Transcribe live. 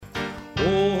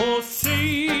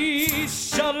Yossi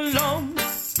Shalom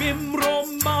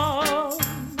Bimroman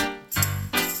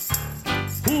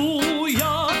Hu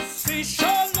Yossi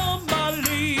Shalom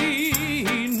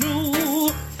Alinu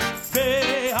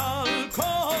Ve'al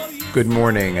Kol. Good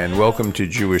morning and welcome to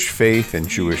Jewish Faith and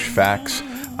Jewish Facts.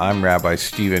 I'm Rabbi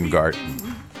Stephen Garten.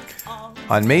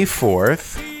 On May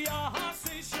 4th,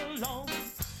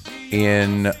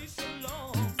 in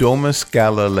Domus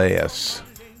Galileus,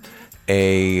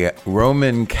 a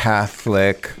Roman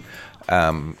Catholic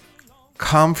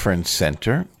conference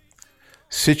center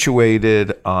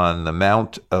situated on the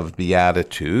Mount of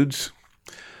Beatitudes,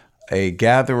 a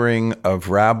gathering of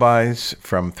rabbis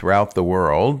from throughout the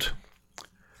world,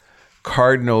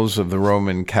 cardinals of the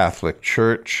Roman Catholic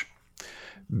Church,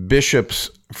 bishops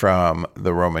from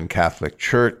the Roman Catholic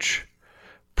Church,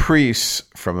 priests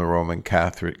from the Roman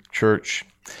Catholic Church,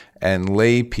 and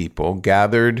lay people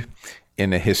gathered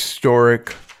in a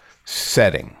historic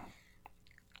setting.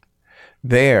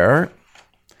 There,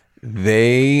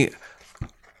 they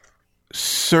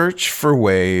search for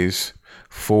ways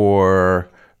for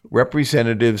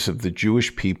representatives of the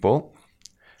Jewish people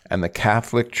and the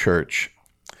Catholic Church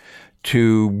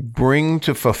to bring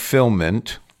to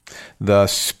fulfillment the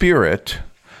spirit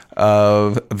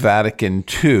of Vatican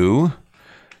II,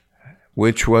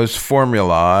 which was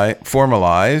formalized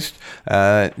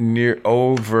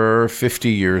over 50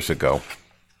 years ago.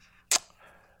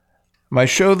 My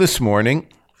show this morning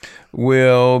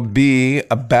will be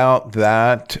about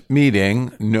that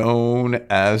meeting known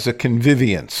as a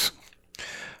convivience.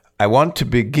 I want to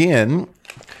begin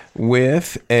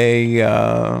with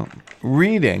a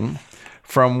reading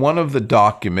from one of the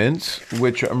documents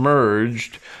which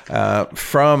emerged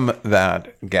from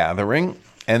that gathering,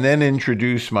 and then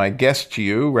introduce my guest to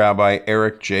you, Rabbi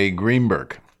Eric J.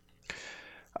 Greenberg.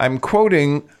 I'm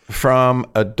quoting from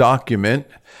a document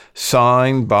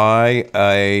signed by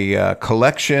a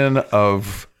collection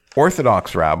of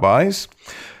Orthodox rabbis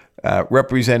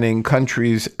representing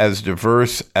countries as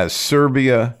diverse as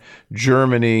Serbia,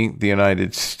 Germany, the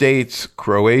United States,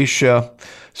 Croatia,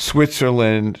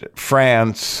 Switzerland,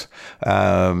 France,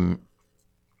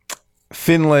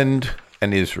 Finland,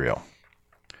 and Israel.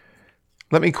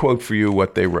 Let me quote for you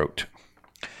what they wrote.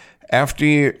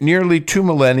 After nearly 2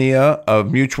 millennia of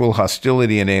mutual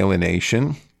hostility and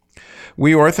alienation,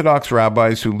 we Orthodox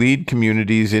rabbis who lead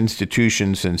communities,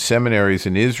 institutions, and seminaries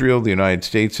in Israel, the United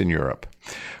States, and Europe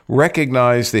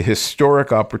recognize the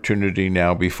historic opportunity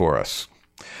now before us.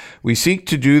 We seek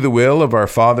to do the will of our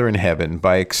Father in heaven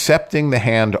by accepting the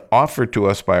hand offered to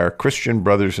us by our Christian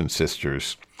brothers and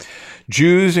sisters.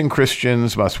 Jews and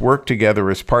Christians must work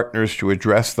together as partners to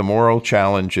address the moral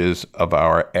challenges of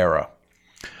our era.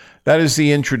 That is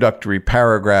the introductory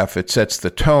paragraph. It sets the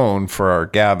tone for our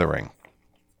gathering.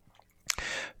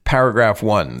 Paragraph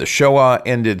 1. The Shoah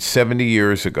ended 70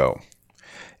 years ago.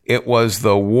 It was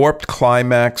the warped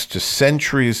climax to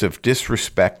centuries of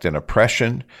disrespect and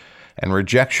oppression and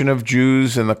rejection of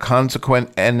Jews and the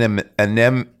consequent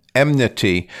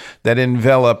enmity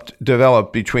that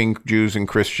developed between Jews and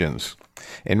Christians.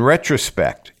 In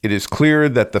retrospect, it is clear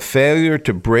that the failure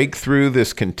to break through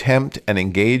this contempt and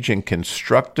engage in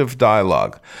constructive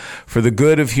dialogue for the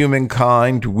good of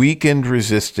humankind weakened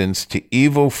resistance to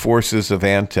evil forces of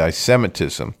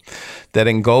anti-Semitism that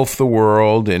engulf the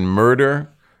world in murder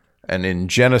and in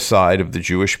genocide of the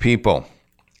Jewish people.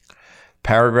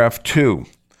 Paragraph 2.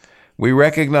 We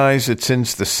recognize that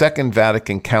since the Second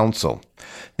Vatican Council,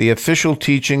 the official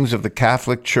teachings of the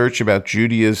Catholic Church about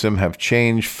Judaism have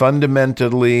changed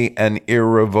fundamentally and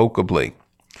irrevocably.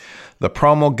 The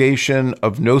promulgation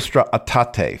of Nostra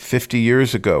Aetate 50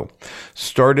 years ago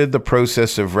started the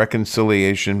process of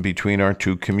reconciliation between our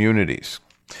two communities.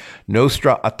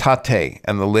 Nostra Aetate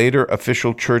and the later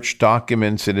official church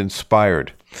documents it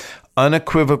inspired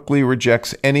unequivocally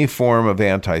rejects any form of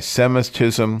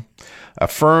anti-Semitism,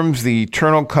 affirms the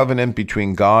eternal covenant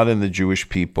between God and the Jewish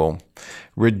people,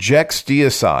 rejects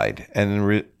deicide,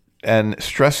 and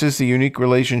stresses the unique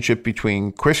relationship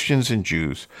between Christians and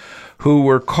Jews, who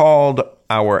were called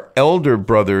our elder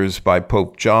brothers by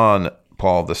Pope John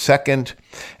Paul II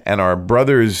and our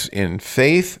brothers in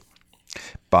faith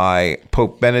by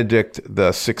Pope Benedict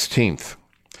XVI.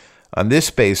 On this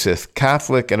basis,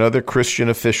 Catholic and other Christian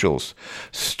officials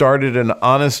started an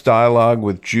honest dialogue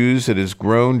with Jews that has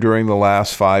grown during the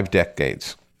last 5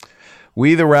 decades.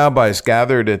 We, the rabbis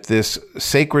gathered at this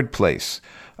sacred place,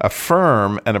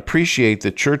 affirm and appreciate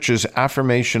the Church's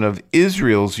affirmation of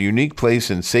Israel's unique place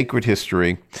in sacred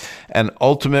history and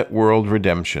ultimate world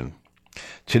redemption.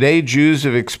 Today, Jews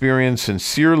have experienced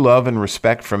sincere love and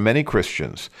respect from many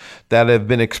Christians that have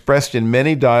been expressed in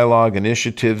many dialogue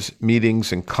initiatives,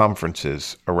 meetings, and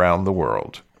conferences around the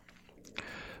world.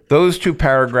 Those two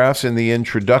paragraphs in the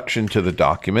introduction to the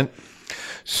document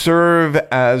serve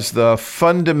as the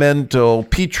fundamental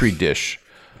petri dish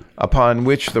upon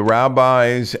which the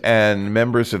rabbis and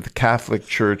members of the Catholic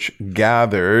Church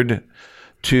gathered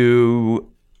to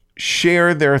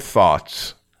share their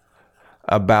thoughts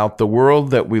about the world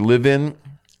that we live in,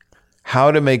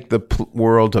 how to make the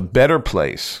world a better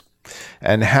place,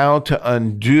 and how to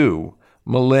undo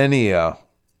millennia,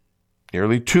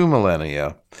 nearly 2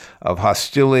 millennia, of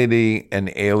hostility and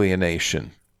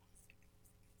alienation.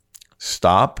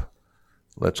 Stop.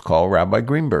 Let's call Rabbi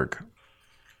Greenberg.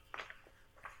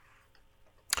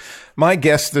 My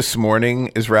guest this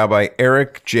morning is Rabbi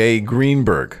Eric J.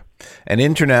 Greenberg, an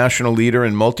international leader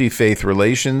in multi-faith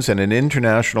relations and an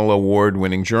international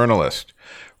award-winning journalist.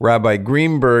 Rabbi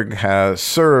Greenberg has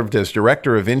served as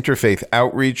Director of Interfaith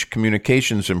Outreach,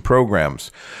 Communications and Programs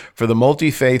for the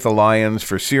Multi-Faith Alliance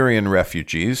for Syrian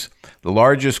Refugees, the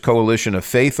largest coalition of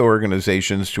faith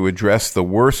organizations to address the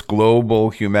worst global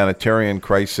humanitarian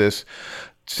crisis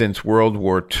since World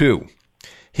War II.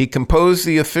 He composed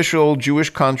the official Jewish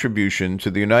contribution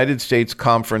to the United States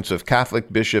Conference of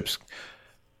Catholic Bishops'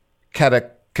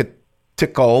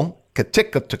 catechetical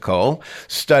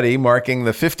study marking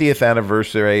the 50th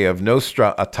anniversary of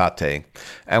Nostra Aetate,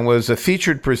 and was a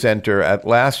featured presenter at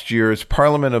last year's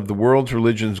Parliament of the World's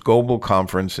Religions Global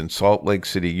Conference in Salt Lake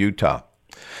City, Utah.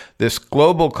 This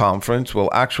global conference will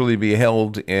actually be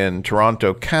held in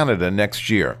Toronto, Canada next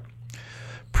year.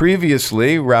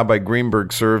 Previously, Rabbi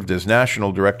Greenberg served as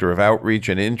National Director of Outreach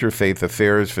and Interfaith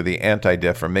Affairs for the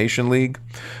Anti-Defamation League,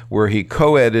 where he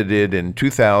co-edited in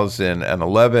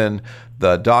 2011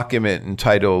 the document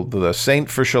entitled The Saint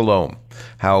for Shalom,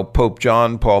 How Pope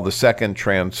John Paul II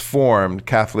Transformed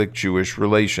Catholic-Jewish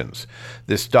Relations.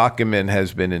 This document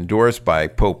has been endorsed by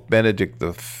Pope Benedict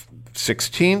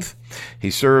XVI.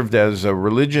 He served as a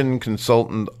religion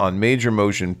consultant on major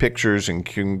motion pictures,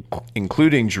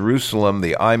 including Jerusalem,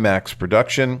 the IMAX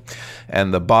production,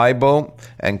 and the Bible,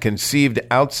 and conceived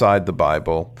Outside the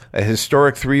Bible, a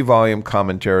historic 3-volume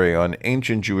commentary on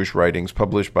ancient Jewish writings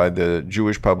published by the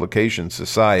Jewish Publication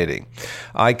Society.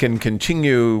 I can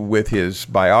continue with his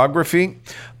biography,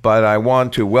 but I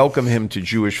want to welcome him to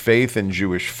Jewish Faith and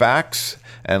Jewish Facts,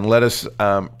 and let us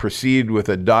proceed with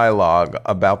a dialogue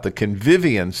about the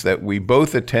conviviance that we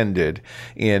both attended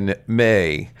in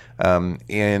May on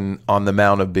the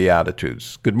Mount of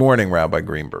Beatitudes. Good morning, Rabbi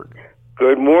Greenberg.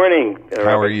 Good morning,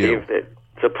 How are you? Steve.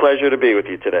 It's a pleasure to be with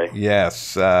you today.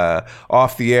 Yes.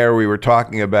 Off the air, we were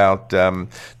talking about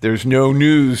there's no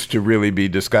news to really be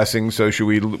discussing, so should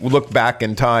we look back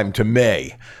in time to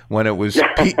May when it was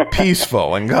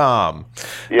peaceful and calm?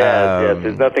 Yes,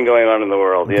 there's nothing going on in the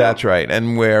world. Yeah. That's right,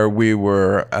 and where we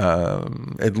were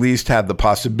at least had the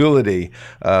possibility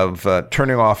of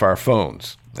turning off our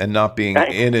phones and not being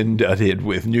inundated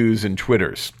with news and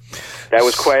Twitters. That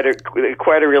was quite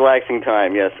a relaxing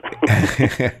time, yes.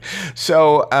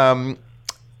 So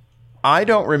I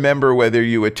don't remember whether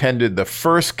you attended the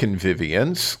first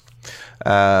conviviance,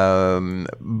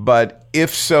 but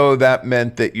if so, that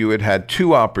meant that you had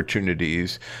 2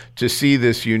 opportunities to see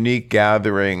this unique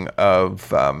gathering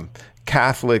of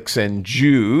Catholics and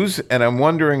Jews, and I'm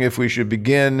wondering if we should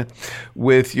begin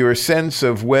with your sense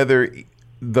of whether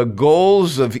the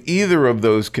goals of either of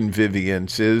those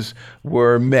conviviances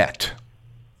were met.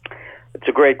 It's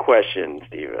a great question,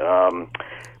 Steve.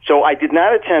 So I did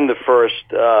not attend the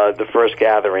first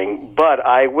gathering, but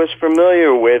I was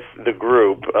familiar with the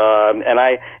group, and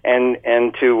I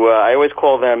always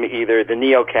call them either the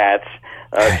Neo-Cats,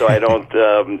 so I don't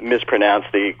mispronounce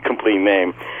the complete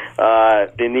name,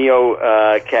 the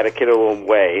Neo-Catechetical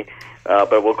Way.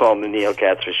 But we'll call them the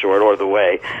Neo-Cats for short, or the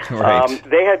Way. Right.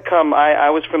 They had come,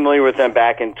 I was familiar with them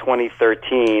back in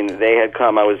 2013. They had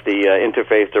come, I was the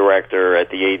interfaith director at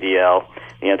the ADL,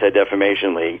 the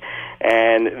Anti-Defamation League,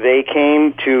 and they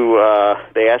came to,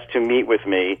 they asked to meet with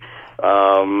me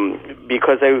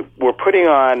because they were putting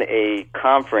on a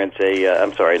conference,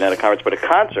 I'm sorry, not a conference, but a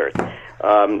concert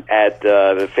at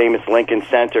the famous Lincoln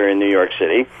Center in New York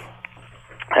City.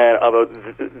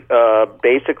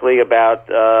 Basically about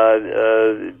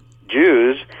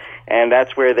Jews, and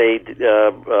that's where they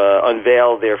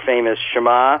unveil their famous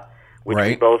Shema, which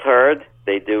we both heard.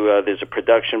 They do. There's a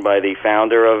production by the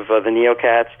founder of the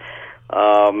Neo-Cats,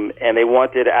 and they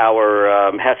wanted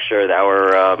our Hefsher,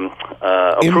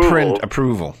 our imprint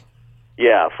approval.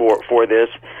 Yeah, for this.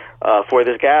 for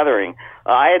this gathering.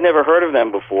 I had never heard of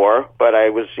them before, but I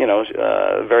was,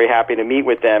 very happy to meet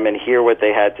with them and hear what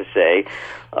they had to say.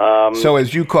 So,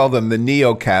 as you call them, the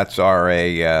Neo-Cats are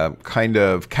a kind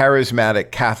of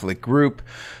charismatic Catholic group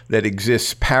that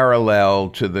exists parallel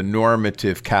to the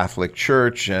normative Catholic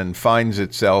Church and finds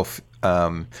itself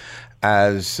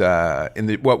as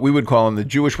in what we would call in the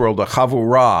Jewish world a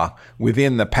chavurah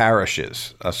within the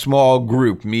parishes, a small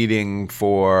group meeting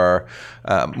for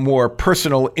more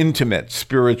personal, intimate,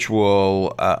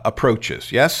 spiritual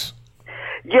approaches. Yes?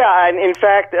 Yeah, and in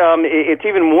fact, it's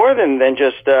even more than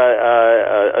just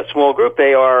a small group.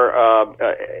 They are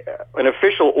an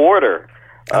official order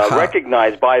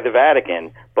recognized by the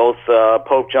Vatican. Both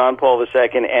Pope John Paul II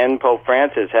and Pope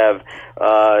Francis have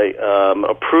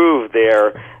approved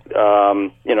their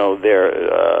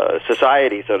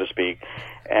society, so to speak.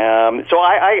 So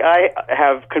I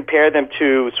have compared them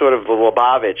to sort of the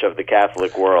Lubavitch of the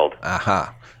Catholic world.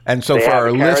 And so they for have our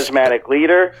a charismatic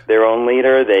leader, their own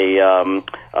leader. They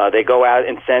go out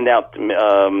and send out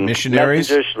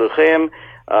missionaries, messengers, shluchim,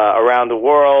 around the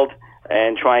world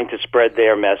and trying to spread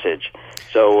their message.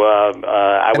 So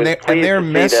I was pleased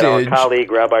to see that our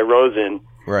colleague Rabbi Rosen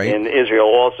in Israel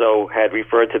also had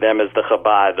referred to them as the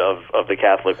Chabad of the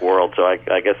Catholic world. So I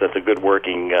guess that's a good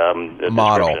working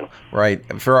model. Right.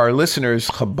 For our listeners,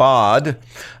 Chabad,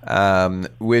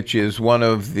 which is one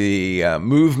of the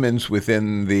movements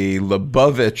within the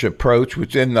Lubavitch approach,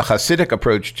 within the Hasidic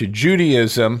approach to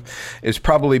Judaism, is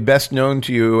probably best known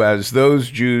to you as those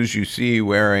Jews you see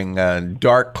wearing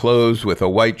dark clothes with a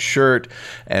white shirt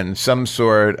and some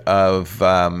sort of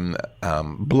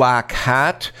black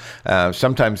hat.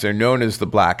 Sometimes they're known as the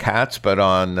Black Hats, but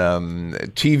on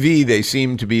TV they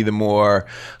seem to be the more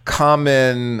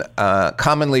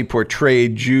commonly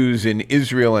portrayed Jews in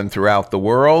Israel and throughout the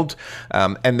world.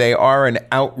 And they are an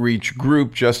outreach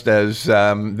group, just as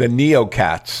the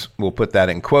Neo-Cats, we'll put that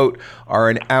in quote, are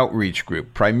an outreach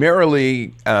group,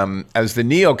 primarily as the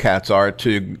Neo-Cats are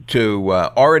to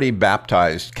already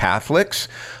baptized Catholics.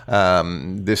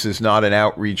 This is not an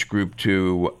outreach group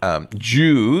to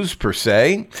Jews per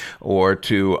se, or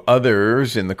to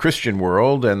others in the Christian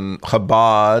world. And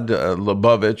Chabad,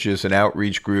 Lubavitch, is an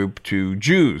outreach group to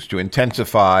Jews to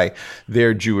intensify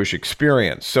their Jewish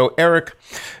experience. So, Eric,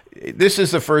 this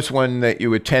is the first one that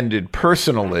you attended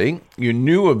personally. You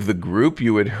knew of the group.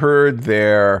 You had heard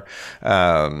their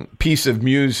piece of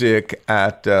music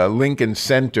at Lincoln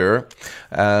Center.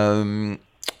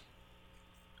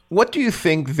 What do you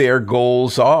think their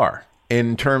goals are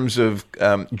in terms of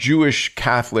Jewish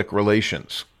Catholic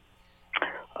relations?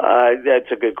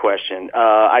 That's a good question.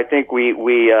 I think we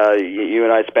you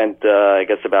and I spent, I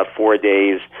guess, about 4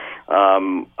 days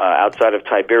outside of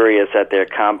Tiberias at their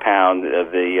compound,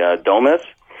 the Domus.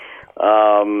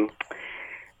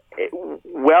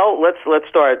 Well, let's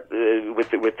start with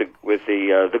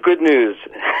the good news,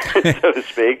 so to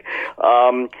speak.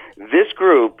 This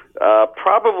group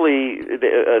probably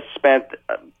spent,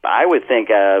 I would think,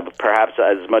 perhaps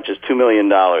as much as $2 million,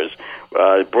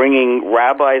 bringing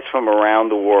rabbis from around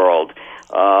the world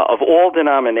of all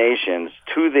denominations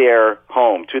to their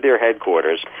home, to their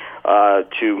headquarters,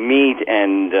 to meet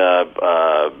and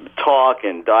talk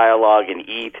and dialogue and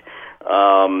eat.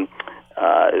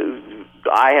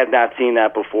 I had not seen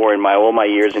that before in all my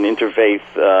years in interfaith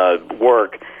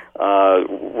work.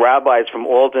 Rabbis from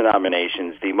all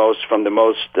denominations, from the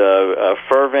most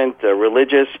fervent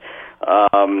religious,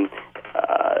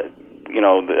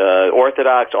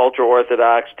 Orthodox,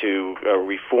 ultra-Orthodox, to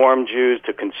Reform Jews,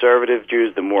 to conservative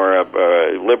Jews, the more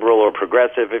liberal or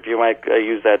progressive, if you might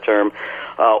use that term,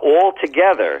 all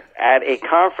together at a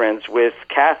conference with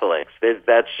Catholics.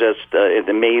 That's just it's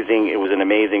amazing. It was an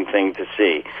amazing thing to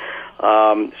see.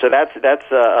 So that's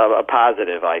a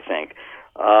positive, I think.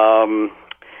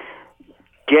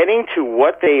 Getting to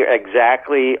what they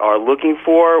exactly are looking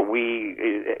for, we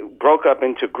broke up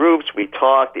into groups. We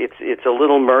talked. It's a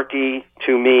little murky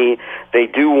to me. They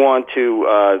do want to.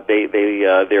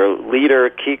 Their leader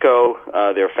Kiko,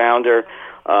 their founder,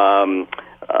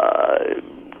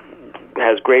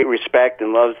 has great respect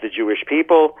and loves the Jewish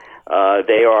people.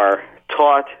 They are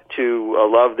taught to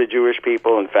love the Jewish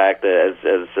people. In fact, as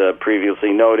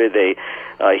previously noted,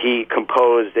 he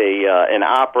composed an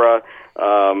opera.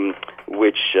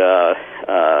 Which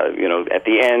at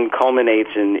the end culminates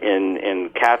in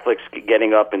Catholics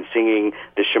getting up and singing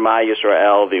the Shema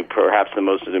Yisrael, perhaps the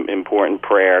most important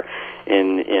prayer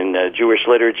in Jewish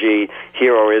liturgy.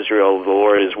 Hear, O Israel, the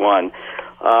Lord is one.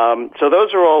 So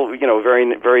those are all,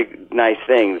 very, very nice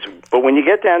things. But when you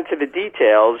get down to the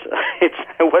details, it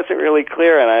wasn't really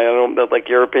clear, and I don't know, like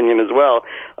your opinion as well,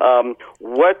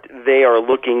 what they are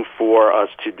looking for us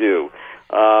to do.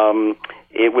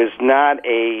 It was not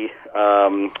a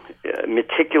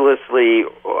meticulously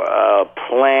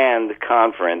planned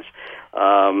conference.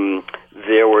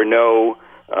 There were no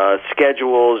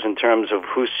schedules in terms of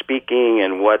who's speaking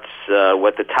and what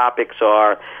the topics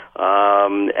are.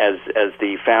 As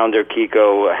the founder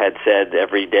Kiko had said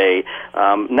every day,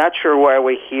 not sure why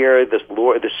we're here.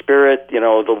 The Spirit,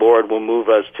 the Lord will move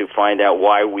us to find out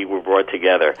why we were brought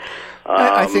together.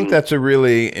 I think that's a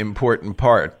really important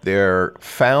part. Their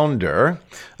founder,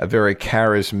 a very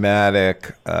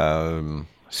charismatic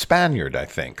Spaniard, I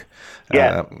think.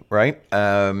 Yeah. Right?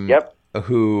 Yep.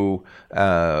 Who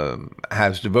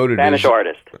has devoted Spanish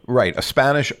artist, right? A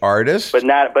Spanish artist, but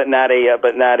not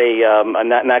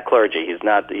clergy. He's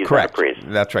not a priest.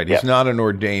 That's right. He's not an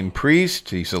ordained priest.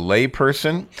 He's a lay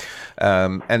person,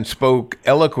 and spoke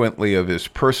eloquently of his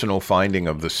personal finding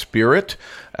of the Spirit,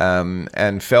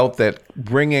 and felt that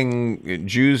bringing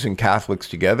Jews and Catholics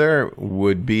together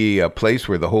would be a place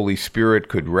where the Holy Spirit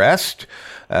could rest,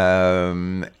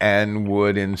 and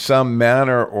would, in some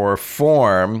manner or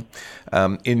form,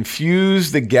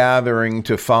 infuse the gathering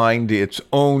to find its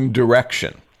own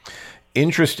direction.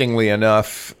 Interestingly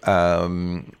enough,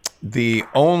 the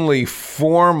only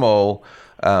formal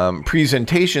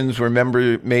presentations were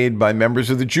made by members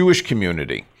of the Jewish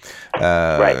community.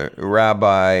 Rabbi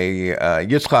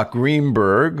Yitzchak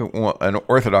Greenberg, an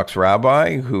Orthodox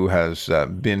rabbi who has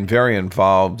been very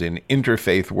involved in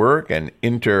interfaith work and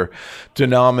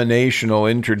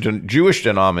Jewish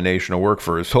denominational work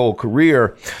for his whole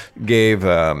career, gave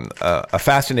a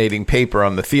fascinating paper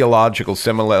on the theological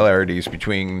similarities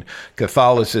between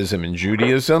Catholicism and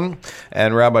Judaism.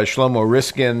 And Rabbi Shlomo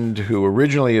Riskind, who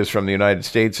originally is from the United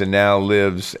States and now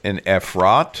lives in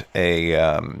Efrat,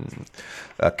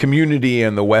 a community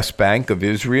in the West Bank of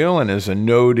Israel, and is a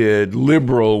noted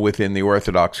liberal within the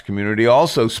Orthodox community,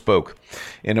 also spoke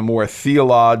in a more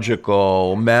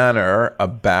theological manner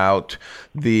about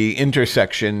the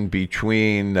intersection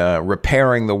between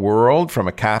repairing the world from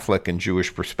a Catholic and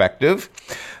Jewish perspective.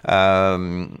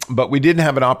 But we didn't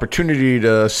have an opportunity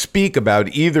to speak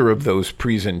about either of those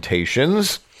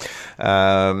presentations.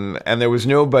 And there was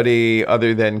nobody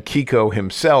other than Kiko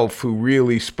himself who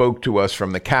really spoke to us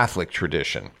from the Catholic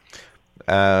tradition.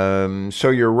 So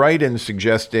you're right in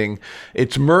suggesting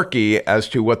it's murky as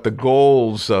to what the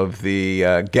goals of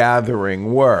the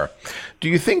gathering were. Do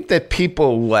you think that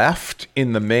people left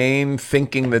in the main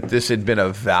thinking that this had been a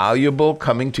valuable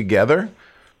coming together?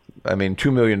 I mean,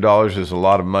 $2 million is a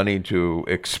lot of money to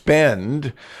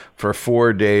expend for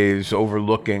 4 days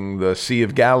overlooking the Sea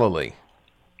of Galilee.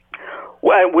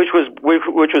 Well, which was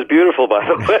beautiful, by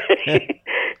the way.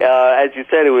 As you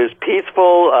said, it was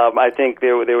peaceful. I think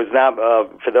there was not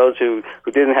for those who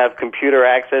didn't have computer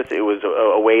access. It was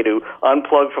a way to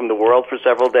unplug from the world for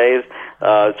several days.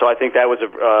 So I think that was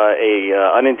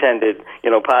a unintended,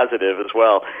 positive as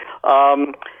well.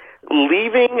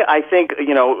 Leaving, I think,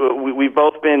 we've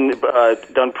both been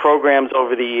done programs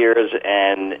over the years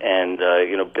and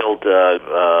built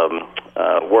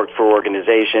worked for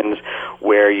organizations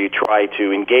where you try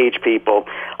to engage people.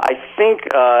 I think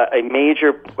a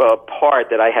major part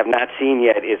that I have not seen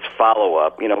yet is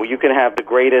follow-up. You can have the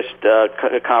greatest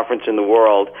conference in the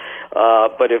world,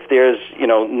 but if there's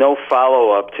no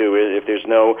follow-up to it, if there's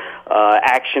no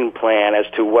action plan as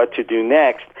to what to do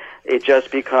next, it just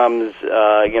becomes,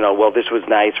 well, this was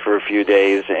nice for a few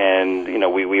days, and,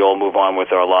 we all move on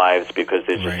with our lives because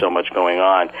there's just so much going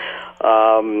on.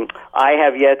 I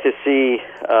have yet to see,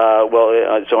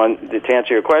 to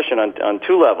answer your question on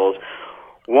two levels.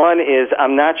 One is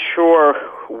I'm not sure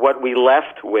what we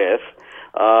left with,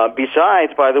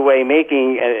 besides, by the way,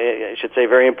 making, I should say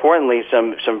very importantly,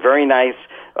 some very nice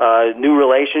new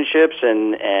relationships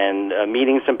and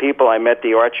meeting some people. I met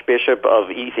the Archbishop of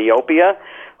Ethiopia,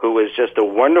 who was just a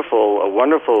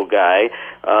wonderful guy.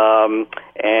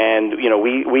 And,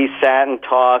 we sat and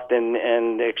talked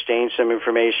and exchanged some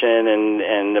information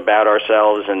and about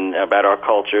ourselves and about our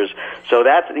cultures. So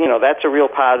that's a real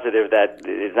positive that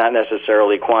is not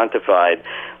necessarily quantified.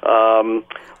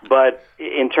 But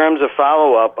in terms of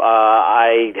follow-up,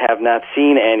 I have not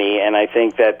seen any, and I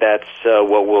think that's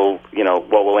what will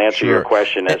answer your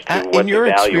question as to what in your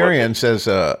the value experience as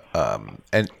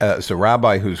a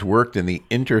rabbi who's worked in the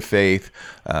interfaith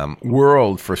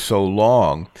world for so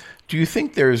long. Do you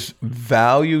think there's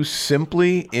value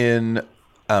simply in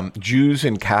Jews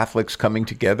and Catholics coming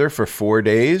together for 4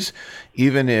 days,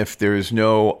 even if there's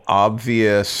no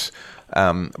obvious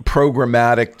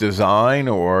programmatic design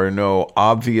or no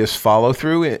obvious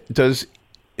follow-through? Does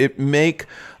it make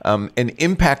an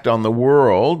impact on the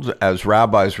world as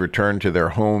rabbis return to their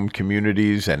home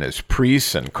communities and as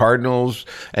priests and cardinals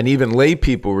and even lay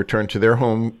people return to their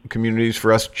home communities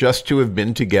for us just to have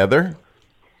been together?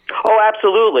 Oh,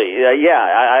 absolutely.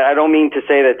 I don't mean to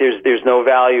say that there's no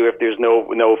value if there's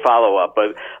no follow-up,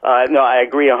 but no, I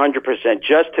agree 100%.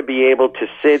 Just to be able to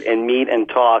sit and meet and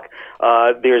talk,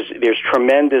 there's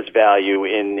tremendous value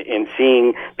in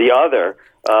seeing the other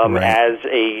right. as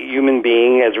a human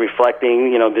being, as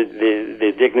reflecting,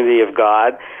 the dignity of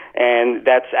God, and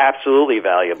that's absolutely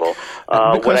valuable.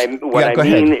 What I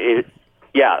mean is.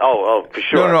 Yeah. Oh, for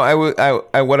sure. No.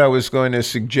 What I was going to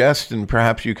suggest, and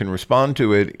perhaps you can respond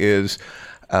to it, is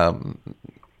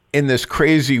in this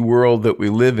crazy world that we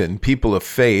live in, people of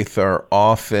faith are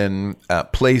often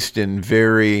placed in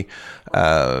very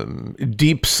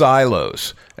deep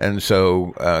silos. And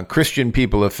so Christian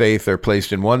people of faith are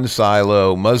placed in one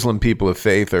silo, Muslim people of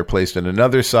faith are placed in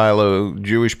another silo,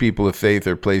 Jewish people of faith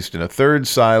are placed in a third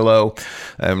silo.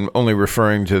 I'm only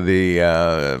referring to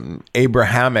the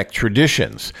Abrahamic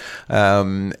traditions.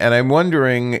 And I'm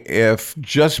wondering if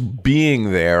just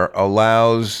being there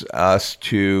allows us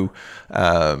to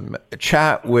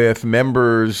chat with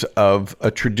members of a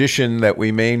tradition that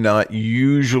we may not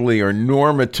usually or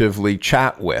normatively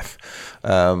chat with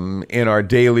in our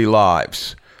daily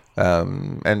lives,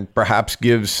 and perhaps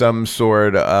give some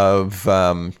sort of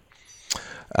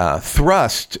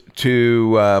thrust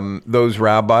to those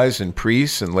rabbis and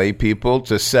priests and lay people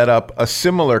to set up a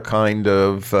similar kind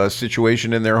of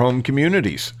situation in their home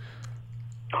communities.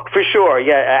 For sure,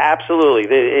 yeah, absolutely.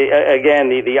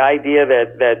 The idea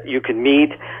that you can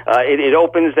meet, it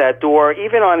opens that door,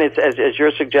 even on its, as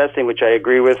you're suggesting, which I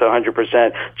agree with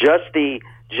 100%. Just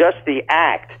the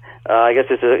act. I guess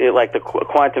it's like the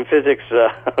quantum physics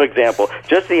example.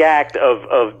 Just the act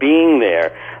of being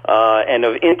there and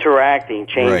of interacting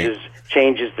changes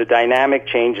the dynamic,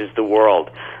 changes the world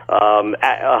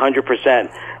 100%.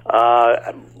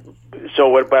 So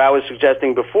what I was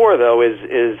suggesting before, though,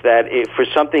 is that for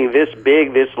something this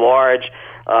big, this large,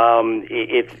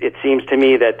 it seems to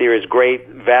me that there is great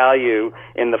value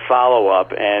in the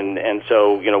follow-up, and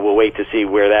so we'll wait to see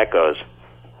where that goes.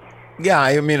 Yeah,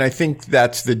 I mean, I think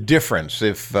that's the difference.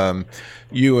 If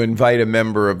you invite a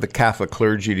member of the Catholic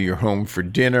clergy to your home for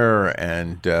dinner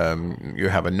and you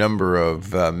have a number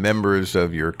of members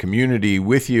of your community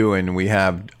with you and we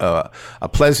have a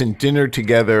pleasant dinner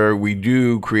together, we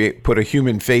do put a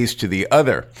human face to the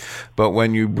other. But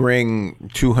when you bring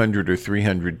 200 or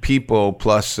 300 people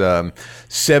plus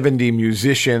 70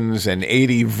 musicians and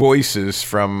 80 voices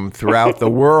from throughout the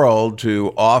world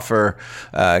to offer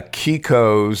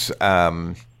Kiko's,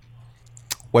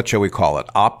 what shall we call it,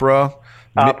 opera?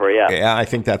 Opera, yeah. Yeah, I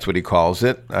think that's what he calls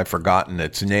it. I've forgotten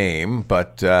its name,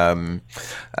 but we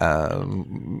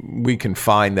can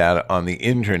find that on the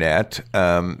internet.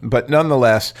 But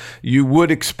nonetheless, you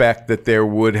would expect that there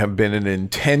would have been an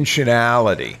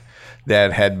intentionality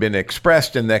that had been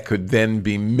expressed and that could then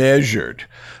be measured.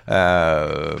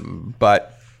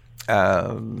 But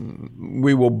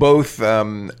we will both,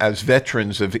 as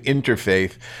veterans of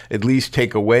interfaith, at least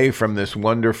take away from this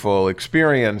wonderful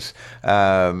experience,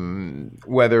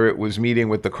 whether it was meeting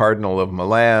with the Cardinal of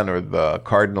Milan or the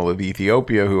Cardinal of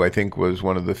Ethiopia, who I think was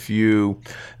one of the few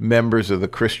members of the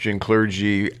Christian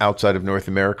clergy outside of North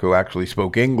America who actually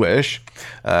spoke English,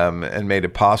 and made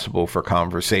it possible for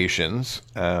conversations.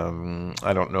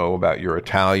 I don't know about your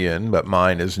Italian, but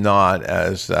mine is not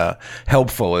as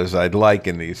helpful as I'd like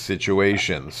in these situations.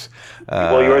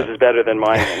 Well, yours is better than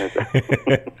mine, isn't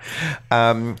it?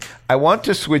 I want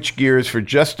to switch gears for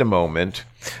just a moment.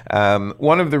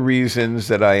 One of the reasons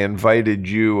that I invited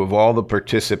you, of all the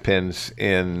participants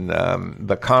in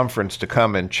the conference, to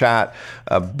come and chat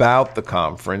about the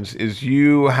conference is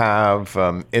you have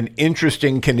an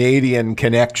interesting Canadian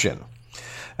connection.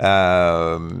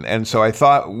 And so I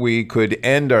thought we could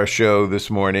end our show this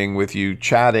morning with you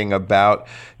chatting about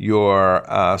your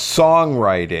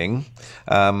songwriting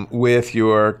with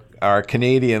our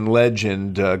Canadian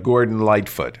legend, Gordon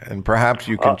Lightfoot. And perhaps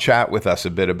you can chat with us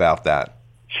a bit about that.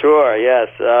 Sure, yes.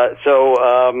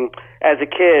 So as a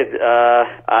kid,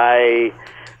 I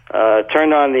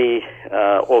turned on the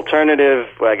alternative,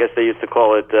 I guess they used to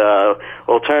call it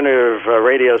alternative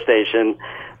radio station,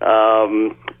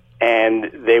 and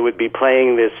they would be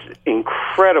playing this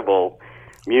incredible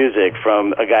music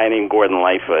from a guy named Gordon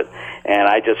Lightfoot, and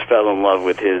I just fell in love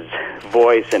with his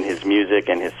voice and his music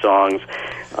and his songs.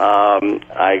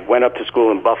 I went up to school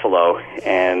in Buffalo,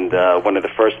 and one of the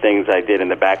first things I did in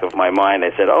the back of my mind, I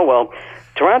said, oh, well,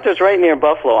 Toronto's right near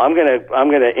Buffalo. I'm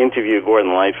gonna interview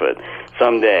Gordon Lightfoot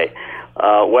someday.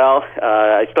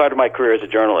 I started my career as a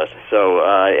journalist. So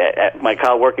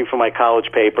working for my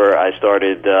college paper, I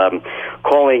started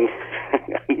calling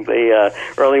the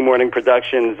early morning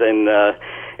productions in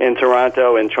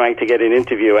Toronto and trying to get an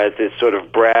interview as this sort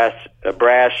of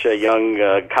brash young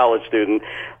college student.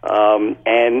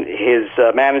 And his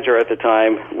manager at the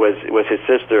time was his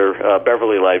sister,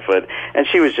 Beverly Lightfoot, and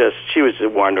she was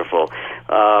wonderful.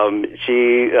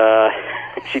 She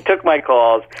took my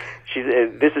calls.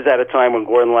 This is at a time when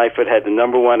Gordon Lightfoot had the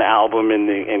 #1 album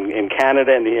in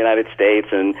Canada and the United States,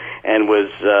 and was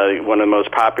one of the most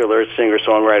popular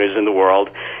singer-songwriters in the world.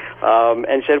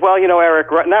 And said, "Well,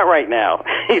 Eric, not right now.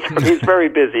 He's very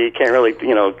busy. He can't really,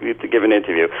 give an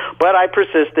interview." But I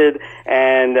persisted,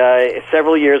 and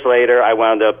several years later, I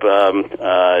wound up.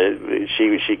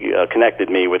 She connected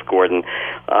me with Gordon.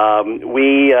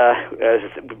 We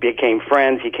became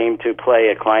friends. He came to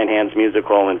play at Klein Hand's Music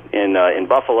Hall in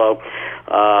Buffalo,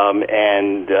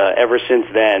 and ever since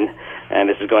then. And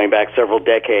this is going back several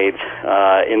decades.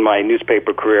 In my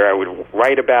newspaper career, I would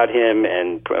write about him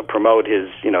and promote his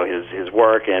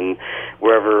work. And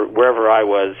wherever I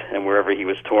was and wherever he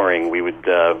was touring, we would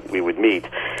meet.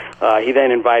 He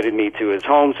then invited me to his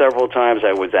home several times.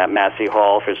 I was at Massey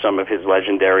Hall for some of his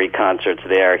legendary concerts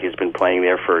there. He's been playing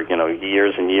there for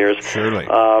years and years. Surely.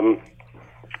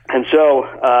 And so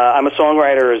I'm a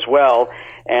songwriter as well.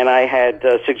 And I had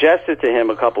suggested to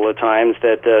him a couple of times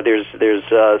that there's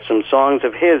some songs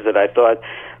of his that I thought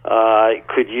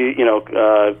could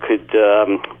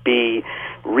be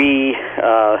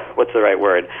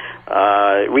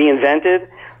reinvented,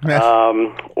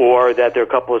 or that there are a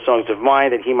couple of songs of mine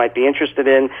that he might be interested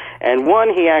in. And one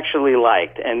he actually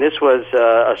liked, and this was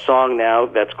a song now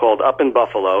that's called "Up in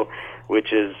Buffalo,"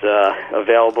 which is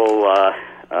available.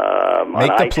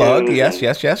 Make the plug, yes.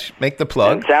 Make the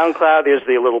plug. And SoundCloud, there's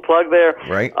the little plug there.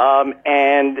 Right.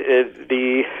 And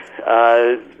the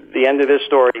end of this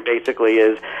story basically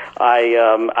is I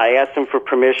asked him for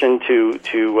permission to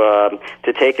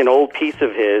take an old piece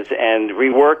of his and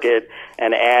rework it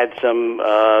and add some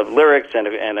lyrics and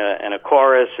a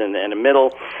chorus and a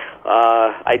middle.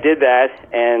 I did that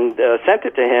and sent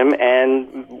it to him,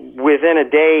 and within a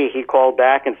day he called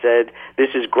back and said,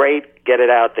 "This is great, get it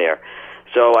out there."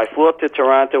 So I flew up to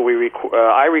Toronto.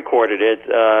 I recorded it.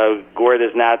 Gord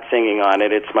is not singing on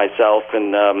it. It's myself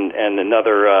and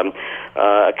another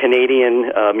Canadian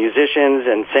musicians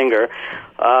and singer,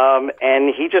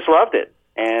 and he just loved it.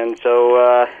 And so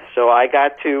I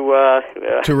got to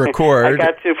record. I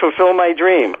got to fulfill my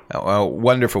dream. Oh,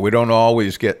 wonderful. We don't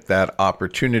always get that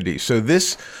opportunity. So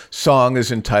this song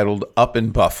is entitled "Up in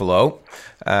Buffalo."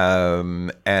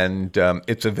 And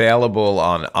it's available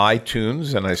on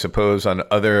iTunes and I suppose on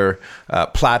other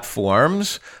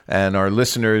platforms. And our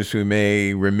listeners who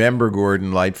may remember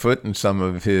Gordon Lightfoot and some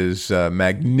of his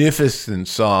magnificent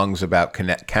songs about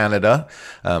Canada,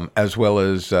 as well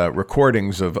as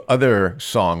recordings of other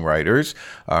songwriters,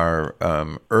 are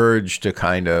urged to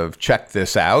kind of check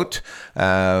this out.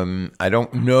 I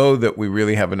don't know that we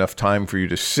really have enough time for you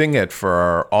to sing it for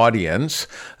our audience.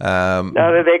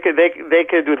 No, they could.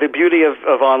 The beauty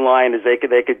of online is they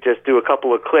could just do a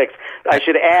couple of clicks. I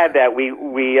should add that we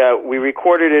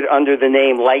recorded it under the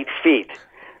name Light Feet.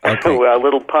 Okay. A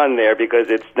little pun there because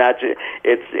it's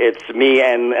me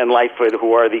and Lightfoot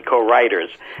who are the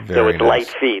co-writers. So it's nice. Light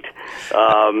Feet.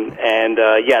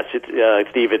 Yes,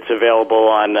 Steve, it's available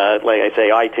on like I say,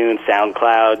 iTunes,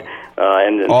 SoundCloud,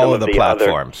 and all some of the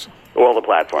platforms. All the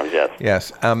platforms, yes.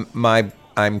 Yes. I'm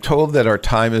told that our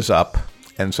time is up.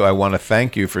 And so I want to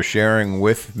thank you for sharing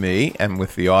with me and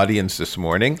with the audience this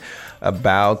morning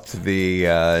about the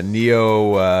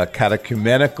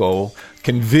neo-catechumenical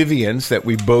convivience that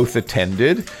we both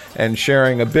attended and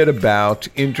sharing a bit about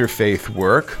interfaith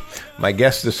work. My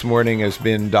guest this morning has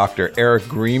been Dr. Eric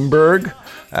Greenberg,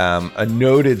 a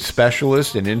noted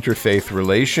specialist in interfaith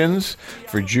relations.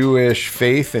 For Jewish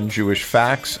Faith and Jewish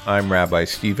Facts, I'm Rabbi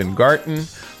Stephen Garten.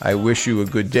 I wish you a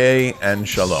good day and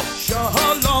shalom.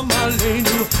 Shalom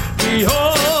Aleinu.